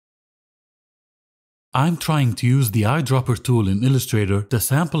I'm trying to use the eyedropper tool in Illustrator to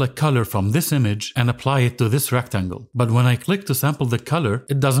sample a color from this image and apply it to this rectangle. But when I click to sample the color,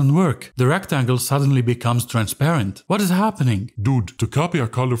 it doesn't work. The rectangle suddenly becomes transparent. What is happening? Dude, to copy a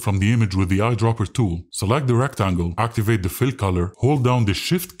color from the image with the eyedropper tool, select the rectangle, activate the fill color, hold down the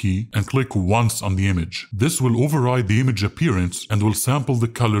shift key, and click once on the image. This will override the image appearance and will sample the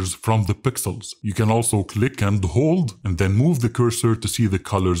colors from the pixels. You can also click and hold, and then move the cursor to see the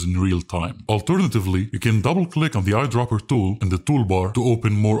colors in real time. Alternatively, you can double-click on the eyedropper tool in the toolbar to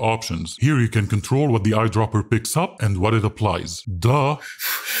open more options. Here you can control what the eyedropper picks up and what it applies. Duh!